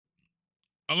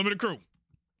Unlimited Crew.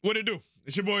 What it do?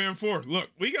 It's your boy M4. Look,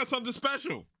 we got something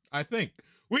special, I think.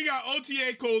 We got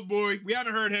OTA Koldboy. We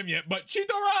haven't heard him yet, but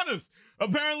Chito Rana's.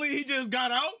 Apparently, he just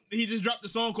got out. He just dropped a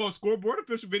song called Scoreboard,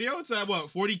 official video. It's at, what,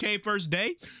 40K first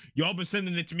day? Y'all been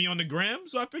sending it to me on the gram,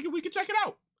 so I figured we could check it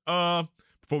out.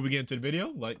 Before we get into the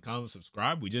video, like, comment,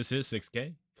 subscribe. We just hit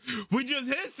 6K. We just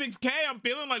hit 6K. I'm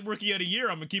feeling like Rookie of the Year.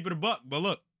 I'm going to keep it a buck, but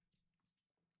look.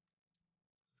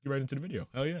 Let's get right into the video.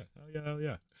 Hell yeah. Hell yeah. Hell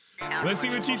yeah. Let's see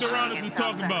what Chito Rana is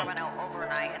talking about.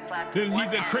 He's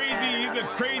a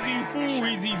crazy fool.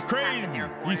 He's crazy.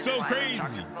 He's so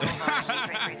crazy.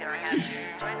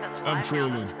 I'm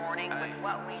trolling.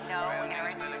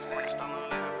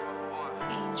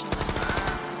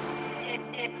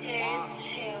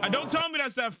 Don't tell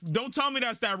me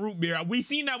that's that root beer. We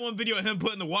seen that one video of him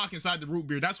putting the wok inside the root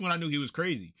beer. That's when I knew he was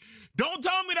crazy. Don't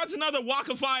tell me that's another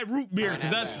wokified root beer,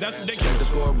 because that's ridiculous. Check the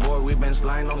scoreboard, we been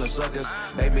sliding on the suckers.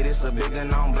 Baby, this a big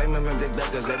and I don't blame him in big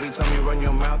duckers. Every time you run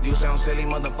your mouth, you sound silly,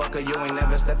 motherfucker. You ain't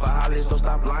never step for hollies, so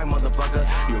stop lying, motherfucker.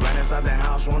 You ran inside the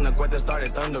house when the quarter started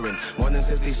thundering. More than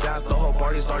 60 shots, the whole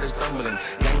party started stumbling.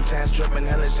 Gang chance tripping,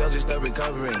 hella shells, you still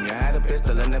recovering. You had a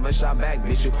pistol and never shot back,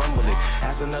 bitch, you fumbled it.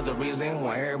 That's another reason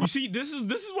why everybody... You see, this is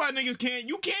why niggas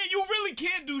you really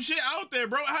can't do shit out there,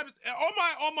 bro.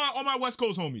 All my West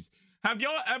Coast homies. Have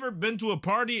y'all ever been to a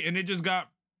party and it just got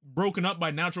broken up by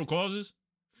natural causes?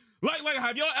 Like,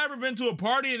 have y'all ever been to a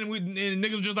party and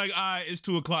niggas just like, it's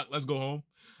 2 o'clock, let's go home?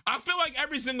 I feel like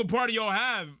every single party y'all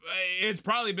have, it's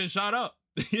probably been shot up.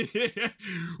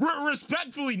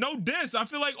 Respectfully, no diss. I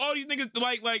feel like all these niggas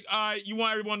you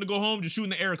want everyone to go home, just shoot in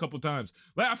the air a couple times.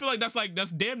 Like, I feel like that's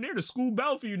damn near the school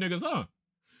bell for you niggas, huh?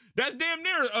 That's damn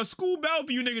near a school bell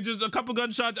for you niggas. Just a couple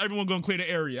gunshots, everyone gonna clear the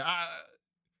area.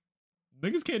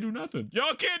 Niggas can't do nothing.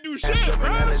 Y'all can't do shit,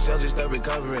 bro. Shells, you still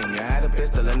recovering. You had a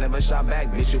pistol and never shot back,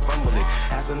 bitch, you fumbled it.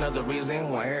 That's another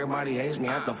reason why everybody hates me.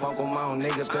 I have to fuck with my own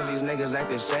niggas, cause these niggas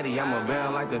acting shady. I'm a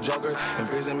villain like the Joker. In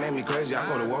prison made me crazy. I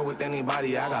go to war with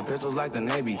anybody. I got pistols like the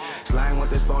Navy. Sliding with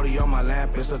this 40 on my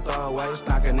lap, it's a throwaway.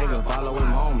 Stock a nigga, follow him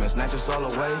home and snatch his soul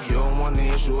away. You don't want the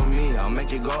issue with me, I'll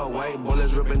make you go away.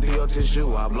 Bullets ripping through your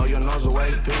tissue, I'll blow your nose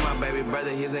away. Free my baby brother,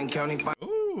 he's in county fire.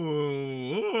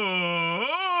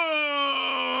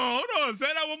 Say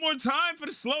that one more time for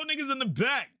the slow niggas in the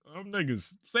back.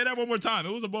 Niggas. Say that one more time.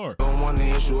 It was a bar. Don't want the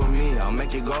issue with me, I'll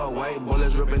make you go away.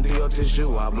 Bullets ripping through your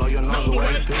tissue, I'll blow your nose away.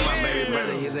 Free my baby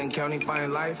brother, he's in county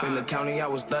fine life. In the county I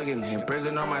was thugging. In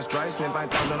prison on my stripes, spent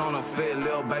 5,000 on a fit.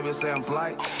 Little baby say I'm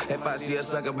fly. If I see a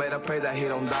sucker, better pray that he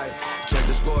don't die. Check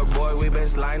the scoreboard, we been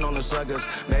sliding on the suckers.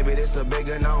 Baby, this a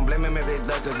bigger, now don't blame him if they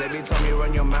duckers. Every time you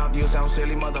run your mouth, you sound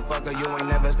silly, motherfucker. You ain't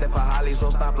never step for holly, so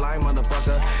stop lying,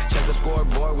 motherfucker. Check the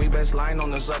scoreboard, we been sliding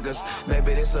on the suckers.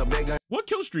 Baby, this a bigger. What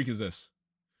kill streak is this?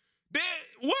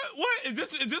 What is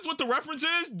this? Is this what the reference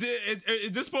is?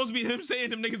 Is this supposed to be him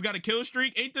saying them niggas got a kill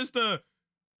streak? Ain't this the?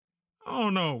 I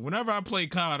don't know. Whenever I play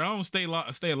COD, I don't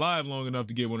stay alive long enough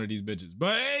to get one of these bitches.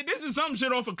 But hey, this is some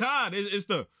shit off of COD. It's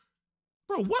the,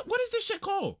 bro. What is this shit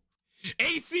called?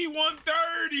 AC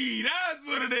 130. That's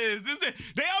what it is.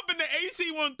 They up in the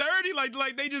AC 130.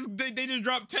 Like they just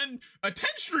dropped a 10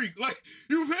 streak. Like,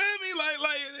 you feel me?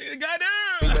 Like goddamn.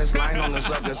 We been sliding on the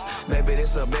suckers. Baby,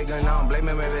 this a big gun. I don't blame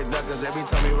him if it duckers. Every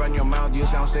time you run your mouth, you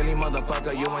sound silly,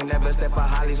 motherfucker. You ain't never step for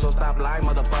holly, so stop lying,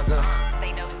 motherfucker.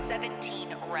 They know 17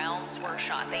 rounds were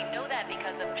shot. They know that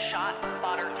because of shot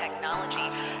spotter technology,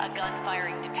 a gun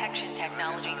firing detection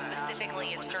technology,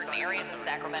 specifically in certain areas of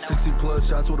Sacramento. 60 plus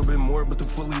shots would have been more, but the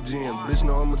fully jammed. Bitch,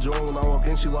 know I'm a joint when I walk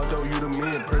in, she locked out, you the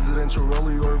man. Presidential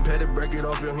rollie or petted, break it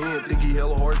off your hand. Think he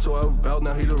hella hard, so I out,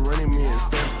 now he the running man.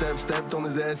 Stepped on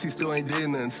his ass, he still ain't did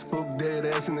nothing. Spook dead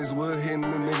ass in his wood, hitting the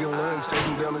nigga lungs.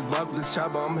 Chasing down his block with this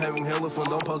chopper, I'm having hella fun.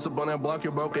 Don't post up on that block,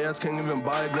 your broke ass can't even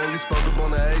buy a gun. You spoke up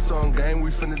on the A-song game,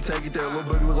 we finna take it there. Little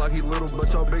bug look like he little,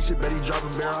 but your big shit, bet he drop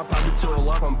a bear. I pop it to a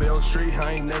lock on Bell Street.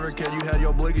 I ain't never cared, you had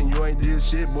your blick and you ain't did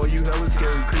shit. Boy, you hella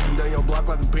scary, creeping down your block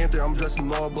like a panther. I'm dressed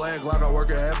in all black, like I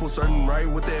work at Apple, certain right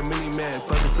with that mini man.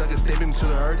 Fucking sucker, stamp him to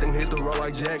the earth and hit the roll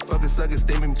like Jack. Fucking sucker,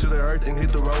 stamp him to the earth and hit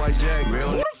the roll like Jack. Real?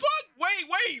 Who the fuck?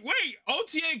 Wait.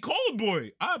 OTA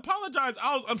Koldboy. I apologize.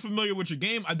 I was unfamiliar with your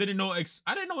game. I didn't know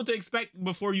what to expect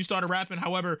before you started rapping.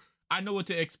 However, I know what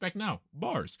to expect now.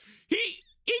 Bars. He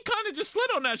kind of just slid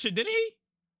on that shit, didn't he?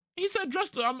 He said,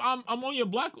 "Just I'm on your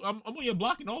block. I'm on your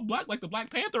block in all black, like the Black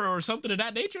Panther or something of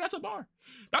that nature." That's a bar.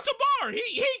 That's a bar.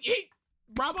 He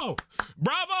Bravo.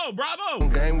 Bravo.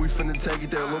 Bravo. Gang, we finna take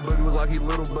it there. Little boogie look like he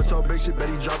little, but your big shit, bet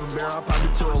he drop a bear. I pop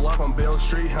it to a lock on Bell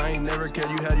Street. I ain't never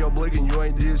cared. You had your blick and you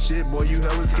ain't did shit. Boy, you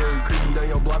hella scary. Creeping down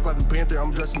your block like a panther.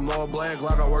 I'm dressed in all black.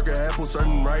 Like I work at Apple,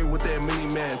 certain right with that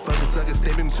mini man. Fucking sucker,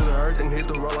 stamp him to the earth and hit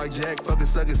the roll like Jack. Fucking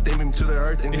sucker, stamp him to the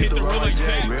earth and hit the roll like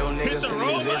Jack. Real niggas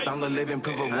still exist. I'm the living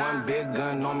proof of one big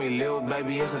gun on me. Lil'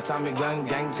 baby, it's a Tommy gun.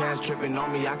 Gang tags tripping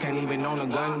on me. I can't even own a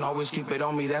gun. Always keep it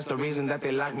on me. That's the reason that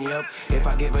they lock me up. If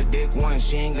I give a dick one,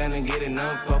 she ain't gonna get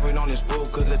enough. Puffing on this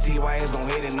spook, cause the TYS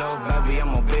don't hit enough. Baby, I'm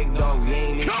a big dog. You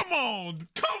ain't even... Come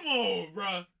on,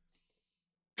 bruh.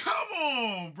 Come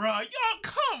on, bruh. Y'all,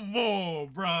 come on,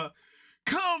 bruh.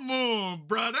 Come on,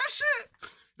 bruh.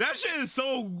 That shit is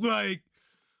so, like,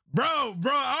 bro,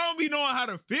 I don't be knowing how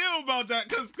to feel about that,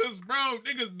 cause, bro,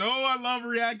 niggas know I love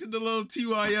reacting to little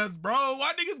TYS, bro.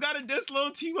 Why niggas gotta diss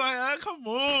little TYS? Come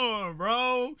on,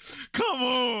 bro. Come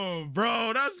on,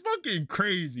 bro. That's fucking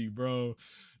crazy, bro.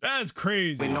 That's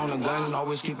crazy. Been on a gun,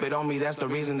 always keep it on me. That's the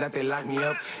reason that they lock me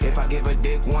up. If I give a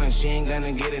dick one, she ain't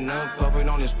gonna get enough. Puffing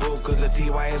on this spook, cause the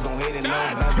TYS don't hit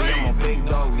enough. Baby, I'm a big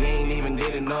dog, you ain't even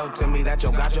did enough. Tell me that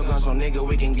you got your gun, so nigga,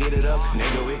 we can get it up.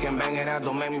 Nigga, we can bang it out,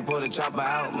 don't make me pull the chopper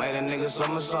out. Made a nigga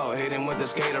somersault, hit him with the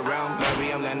skate around.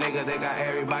 Baby, I'm that nigga they got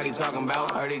everybody talking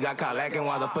about. Heard he got caught lacking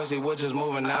while the pussy was just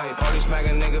moving out. 40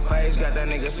 smacking nigga face, got that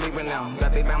nigga sleeping now.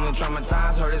 Got they family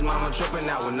traumatized, heard his mama tripping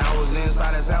out. When I was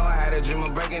inside his hell, I had a dream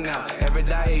of breaking out. Every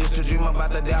day I used to dream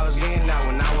about the day I was getting out.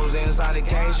 When I was inside the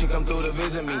cage, she come through to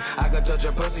visit me. I could touch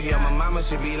her pussy, yeah, my mama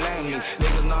should be laying me.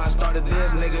 Niggas know I started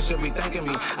this, niggas should be thanking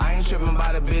me. I ain't tripping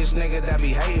by the bitch, nigga, that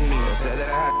be hating me. They said that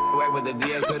I had to wait, but the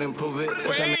DA couldn't prove it.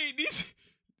 Wait, these...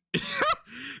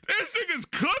 this nigga's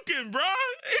cooking, bro.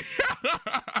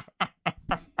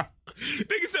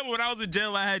 Nigga said when I was in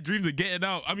jail, I had dreams of getting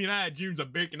out. I mean, I had dreams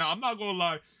of breaking out. I'm not gonna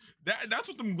lie. That's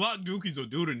what them Glock dookies will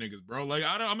do to niggas, bro. Like,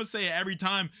 I'm gonna say it every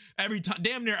time,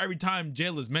 damn near every time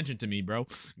jail is mentioned to me, bro.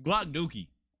 Glock dookie.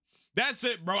 That's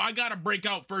it, bro. I gotta break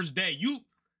out first day.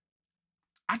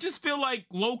 I just feel like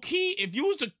low key, if you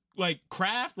was to like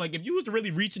craft, like if you was to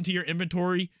really reach into your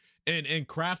inventory and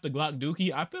craft a Glock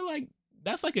dookie, I feel like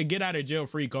that's like a get out of jail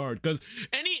free card. Cause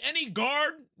any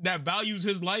guard that values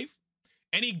his life,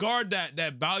 any guard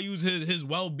that values his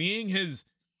well-being, his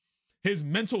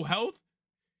mental health,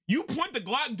 you point the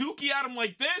Glock dookie at him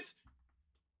like this,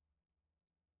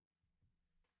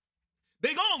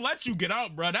 they gonna let you get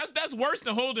out, bro. That's worse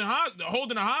than holding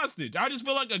a hostage. I just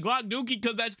feel like a Glock dookie,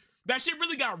 because that shit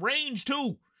really got range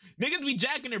too. Niggas be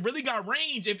jacking it really got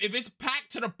range. If it's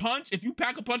packed to the punch, if you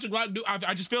pack a punch of Glock dookie,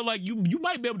 I just feel like you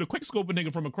might be able to quick scope a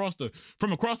nigga from across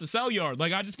the cell yard.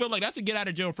 Like, I just feel like that's a get out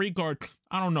of jail free card.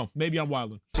 I don't know. Maybe I'm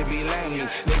wildin'. Should be laying me.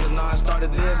 Niggas know I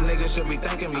started this, niggas should be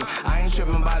thanking me. I ain't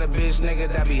tripping by the bitch,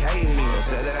 nigga, that be hating me. They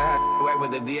said that I had to wait,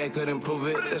 but the DA couldn't prove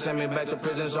it. They sent me back to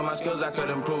prison, so my skills I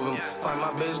could improve them. Find my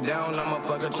bitch down, I'ma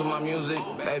fuck her to my music.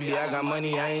 Baby, I got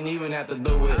money, I ain't even have to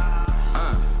do it.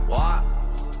 What?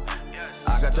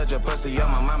 I could touch her pussy, yo,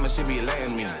 my mama, she be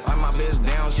laying me. Find my bitch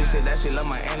down, she said that she love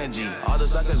my energy. All the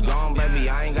suckers gone, baby,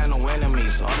 I ain't got no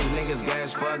enemies. All these niggas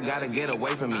gas fuck, gotta get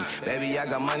away from me. Baby, I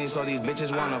got money, so these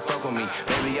bitches wanna fuck with me.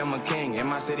 Baby, I'm a king, in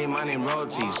my city, my name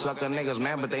royalty. Sucker niggas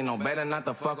mad, but they know better not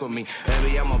to fuck with me.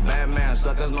 Baby, I'm a bad man,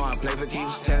 suckers know I play for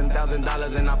keeps.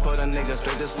 $10,000 and I put a nigga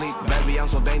straight to sleep. Baby, I'm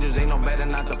so dangerous, ain't no better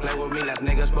not to play with me. Last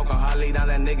nigga spoke on Harley, now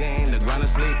that nigga ain't the ground to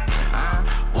sleep.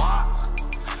 What?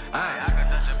 I could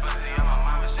touch a pussy, yo, my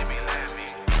mama, she be laying me.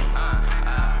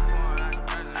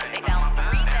 They found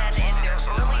 3 men in their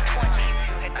early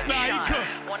 20s who had been shot. He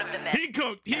cooked. One of the men He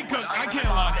cooked. I can't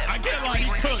lie.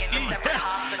 He cooked.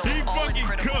 He fucking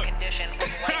cooked. Condition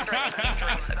with life-threatening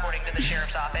injuries, according to the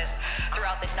sheriff's office.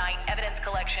 Throughout the night, evidence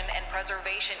collection and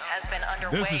preservation has been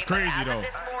underway. This is crazy, but as though. of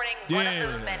this morning, one of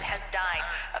those men has died,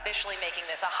 officially making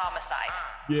this a homicide.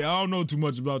 Yeah, I don't know too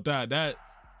much about that. Damn,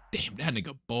 that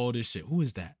nigga bald as shit. Who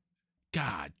is that?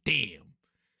 God damn.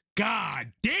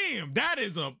 That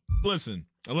is listen,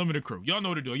 a limited crew. Y'all know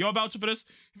what to do. Y'all vouching for this?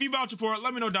 If you vouching for it,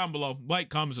 let me know down below. Like,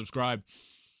 comment, subscribe.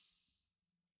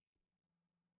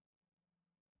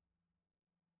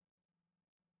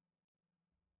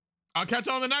 I'll catch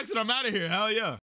you on the next, and I'm out of here. Hell yeah.